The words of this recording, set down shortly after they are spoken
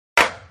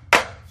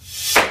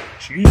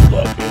she's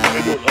like in the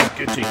middle of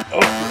getting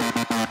upgrade.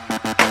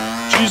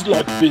 She's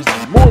like busy.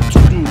 More to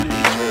do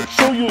later.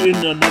 Show you in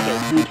another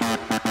video.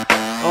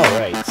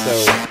 Alright, so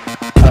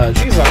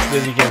she's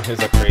busy getting his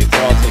upgrade, so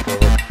I'll take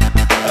over.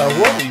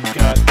 What we've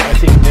got, I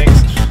think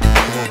next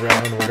go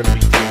around we're gonna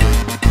be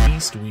doing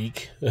Beast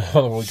Week.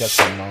 Oh, we got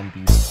some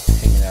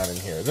non-beasts hanging out in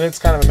here. Then it's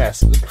kind of a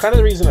mess. Kind of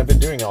the reason I've been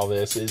doing all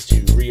this is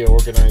to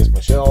reorganize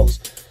my shelves,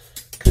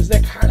 because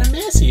they're kind of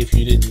messy if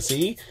you didn't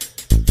see.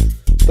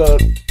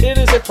 But it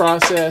is a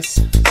process.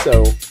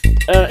 So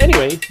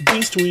anyway,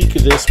 Beast Week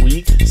this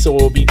week, so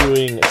we'll be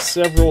doing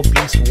several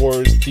Beast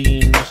Wars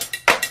themed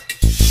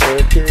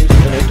characters,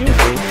 and I do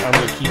think I'm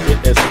going to keep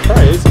it as a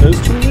surprise as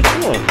to which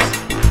ones.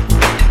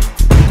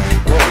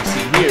 What we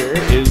see here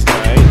is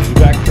my new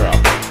backdrop.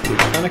 We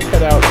kind of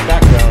cut out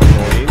background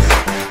noise.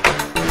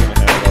 I'm going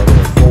to have our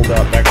little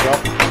fold-out backdrop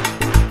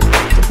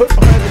to put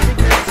behind the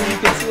figures so you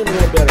can see them a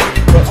little better.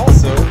 But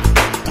also, I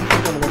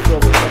think I'm going to fill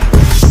this up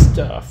with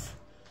stuff.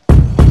 And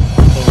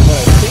what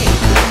I think is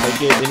if I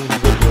get any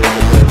videos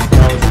that have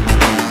 1,000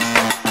 views,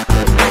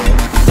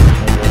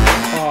 I will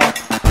pop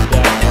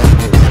that on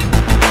this.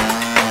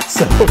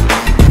 So, go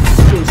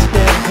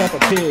spam Peppa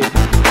Pig.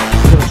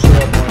 She's going to show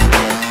up on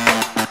here.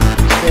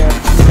 Spam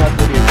She's-Lock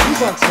video.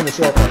 She's-Lock's going to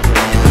show up on here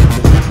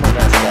because he's my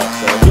mascot,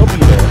 so he'll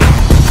be there.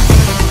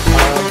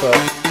 But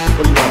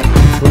what do you want?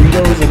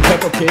 Burritos and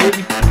Peppa Pig?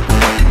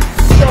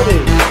 Show me!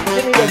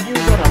 Give me the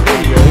views on a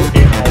video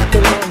and I'll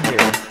put it on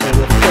here. And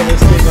we'll fill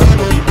this thing up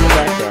and it'll be in the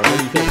background. What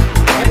do you think?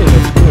 I think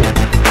that'd be cool.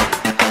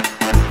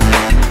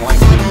 Like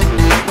things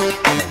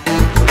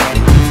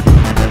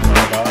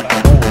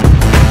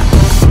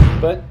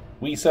but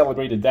we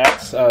celebrated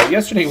that.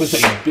 Yesterday was a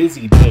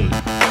busy day.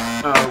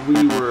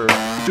 We were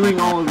doing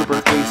all of the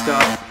birthday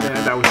stuff,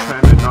 and I was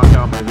trying to knock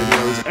out my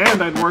videos,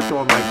 and I'd worked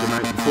all night the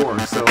night before,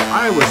 so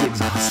I was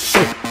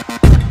exhausted.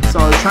 So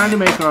I was trying to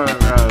make our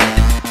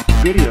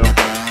video,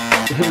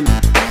 and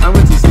I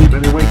went to sleep,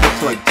 and then wake up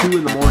to like 2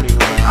 in the morning. I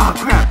was like, oh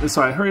crap! And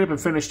so I hurried up and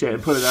finished it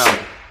and put it out.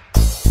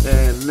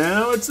 And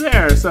now it's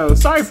there, so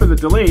sorry for the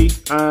delay,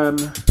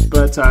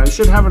 but I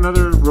should have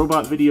another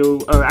robot video.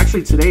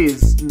 Actually today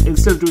is,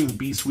 instead of doing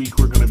Beast Week,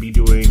 we're going to be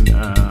doing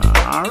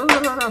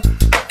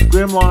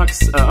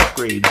Grimlock's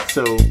upgrade,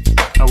 so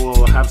I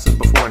will have some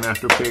before and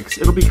after pics.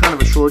 It'll be kind of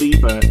a shorty,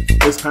 but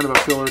it's kind of a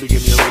filler to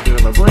give me a little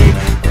bit of a break,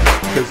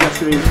 because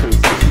yesterday was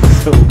crazy.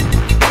 So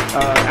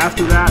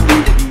after that, we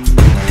will do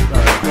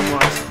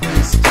Grimlock's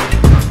Beast.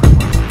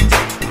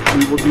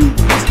 We will do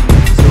Beast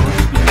Week, so it'll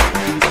just be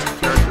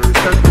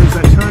characters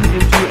that turn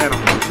into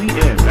animals. The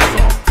end, that's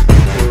all.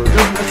 So it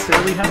doesn't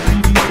necessarily have to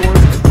be Beast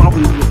Wars. It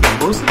probably will be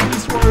mostly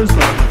Beast Wars,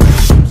 but I might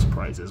have some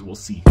surprises. We'll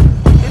see.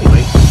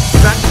 Anyway,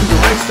 back to the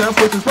life stuff,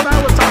 which is what I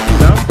was talking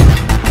about.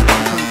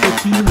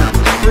 2015, that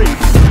was great.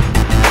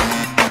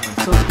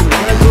 So it's going to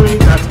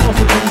graduate, that's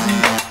also crazy.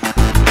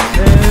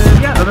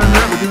 And yeah, other than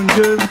that, we're doing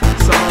good.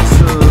 Saw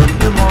some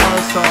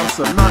in-laws, saw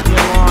some not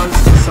in-laws,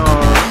 saw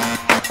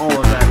all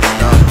of that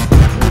stuff.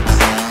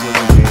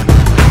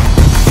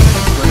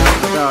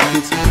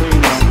 Did some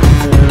things,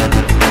 and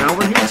now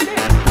we're here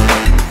today.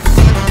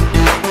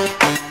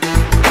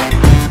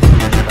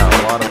 Check out a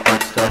lot of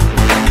art stuff.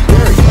 It's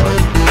very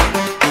hard.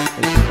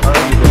 And she's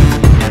already been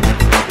making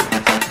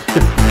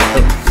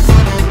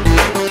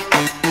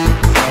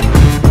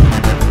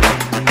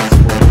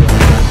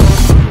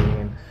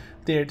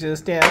they're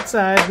just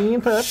outside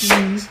being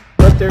puppies,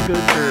 but they're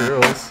good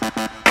girls.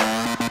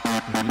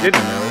 If you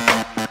didn't know,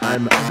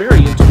 I'm very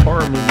into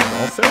horror movies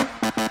also. So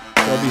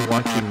I'll be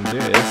watching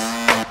this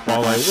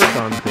while I work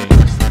on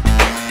things.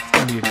 It's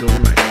gonna be a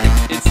good night.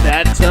 It's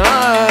that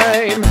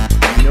time!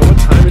 You know what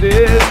time it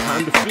is?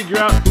 Time to figure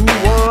out who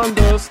won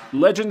the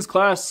Legends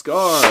class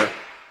Scarr.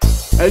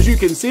 As you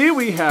can see,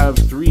 we have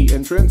 3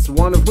 entrants,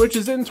 one of which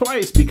is in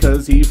twice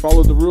because he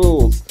followed the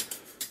rules.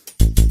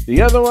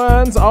 The other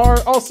ones are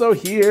also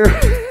here.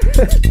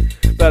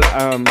 But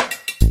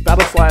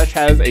Battle Slash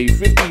has a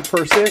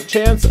 50%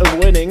 chance of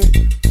winning.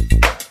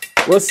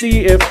 Let's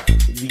see if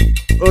the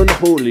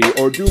Unholy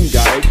or Doom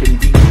guy can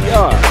beat the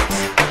odds.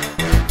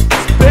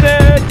 Spin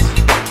it!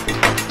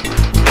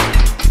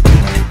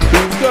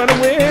 Who's gonna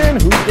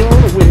win? Who's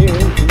gonna win?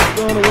 Who's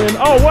gonna win?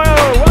 Oh, whoa,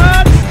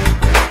 what?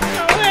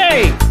 No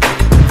way!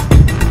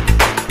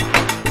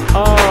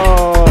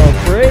 Oh,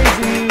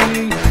 crazy!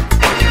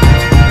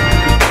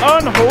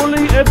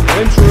 Unholy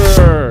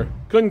Adventurer!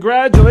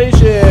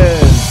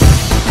 Congratulations!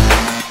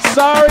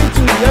 Sorry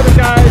to the other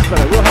guys, but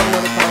I will have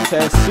another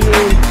contest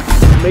soon.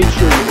 Make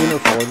sure you enter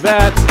for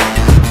that.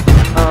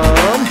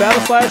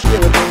 Battle Slash, get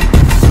with me.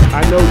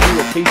 I know you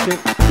are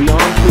patient,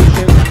 beyond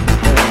patient,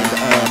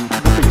 and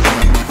we'll figure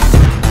something out.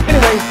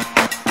 Anyway,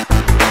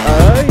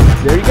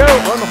 there you go.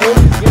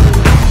 Unholy's getting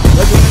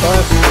Legends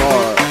class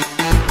Scarr.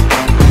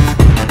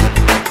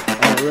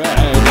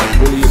 Alright,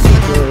 Unholy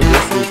Adventurer,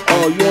 this is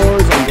all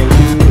yours. All you gotta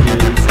do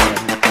is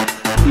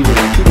either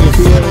shoot me a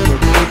PM or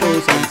info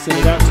so I can send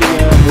it out to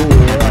you,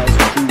 or I'll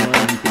shoot you one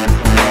and you can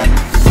respond back.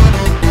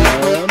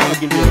 I'll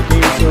give you a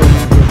day or so,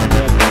 and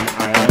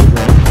I'll go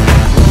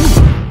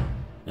from there,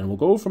 and we'll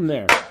go from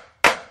there.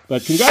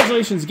 But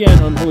congratulations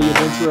again, Unholy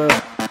Adventurer.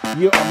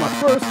 You are my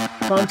first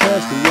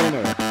contest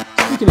winner.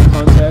 Speaking of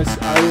contests,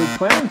 I was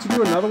planning to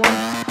do another one.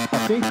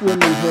 I think when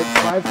we hit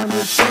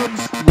 500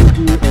 subs, we'll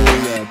do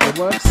a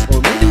deluxe, or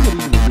maybe we'll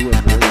even do a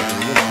voyage.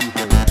 Let's see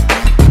where we're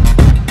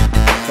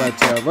at.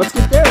 But let's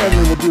get there, and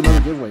then we'll do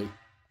another giveaway.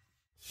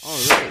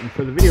 Alright, and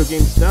for the video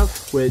game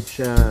stuff, which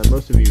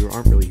most of you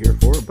aren't really here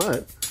for,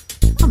 but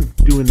I'm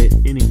doing it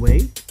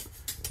anyway.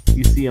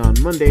 You see, on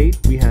Monday,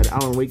 we had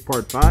Alan Wake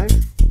Part 5.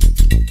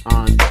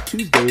 On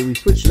Tuesday, we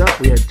switched it up.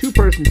 We had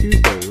Two-Person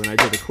Tuesday when I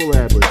did a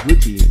collab with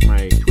Richie,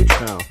 my Twitch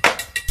pal.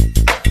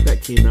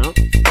 That came out.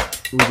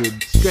 We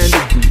did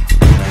Stranded Deep.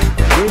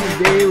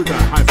 Wednesday, we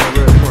got High Five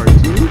Red Part 2.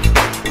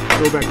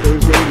 Throwback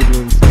Thursday, we're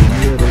doing some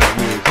Neo that's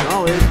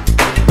solid.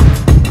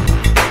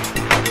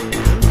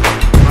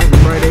 And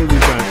Friday, we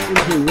got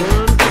Into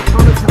One,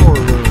 Katana Tower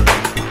Run.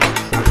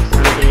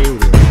 Saturday, we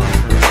got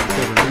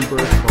 7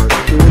 Rebirth Part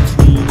 14.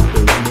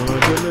 Because my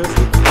goodness,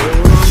 it's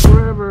going on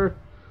forever.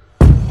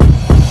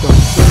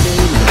 Sunday,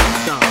 we got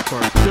Stop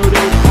Part Show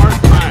Day Part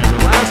 5, the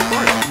last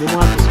part. And then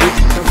we'll have to switch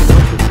to something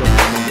else for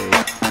Sunday.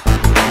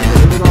 And to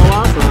end it all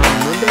off on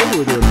Monday,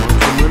 we're doing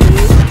Monster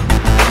Monday,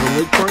 Alan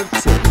Wake Part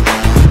 6.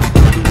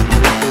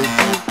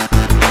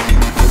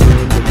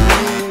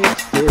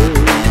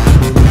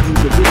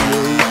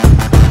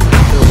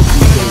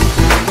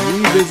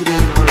 Revisiting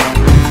our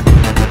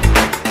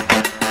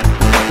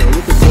so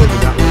looking forward to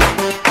that one.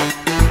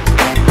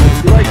 If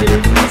you like any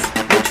of these,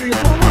 make sure you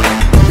follow up.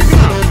 Check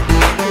it out.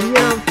 And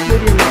yeah,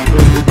 maybe I'm not the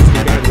most interesting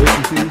guy to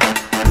listen to.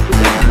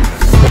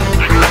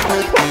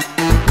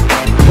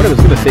 What I was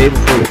going to say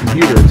before the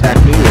computer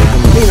attacked me was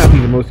I may not be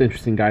the most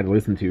interesting guy to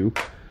listen to,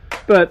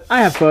 but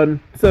I have fun,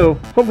 so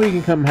hopefully you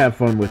can come have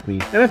fun with me.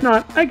 And if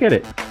not, I get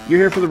it. You're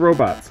here for the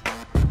robots.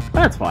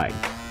 That's fine.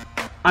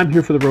 I'm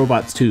here for the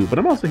robots too, but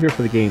I'm also here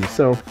for the games,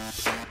 so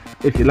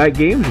if you like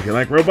games, if you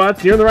like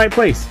robots, you're in the right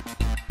place.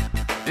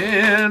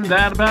 And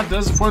that about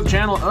does it for the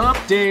channel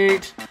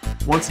update.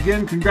 Once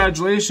again,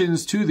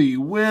 congratulations to the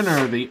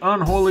winner, the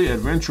Unholy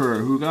Adventurer,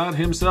 who got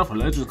himself a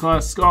Legends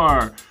Class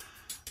Scarr.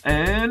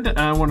 And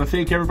I want to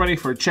thank everybody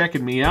for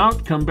checking me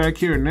out. Come back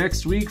here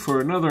next week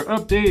for another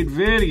update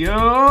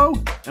video,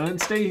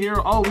 and stay here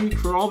all week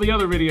for all the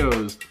other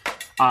videos.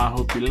 I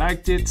hope you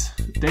liked it.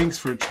 Thanks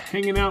for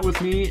hanging out with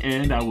me,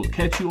 and I will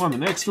catch you on the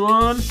next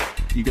one.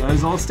 You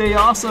guys all stay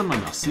awesome,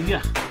 and I'll see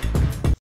ya.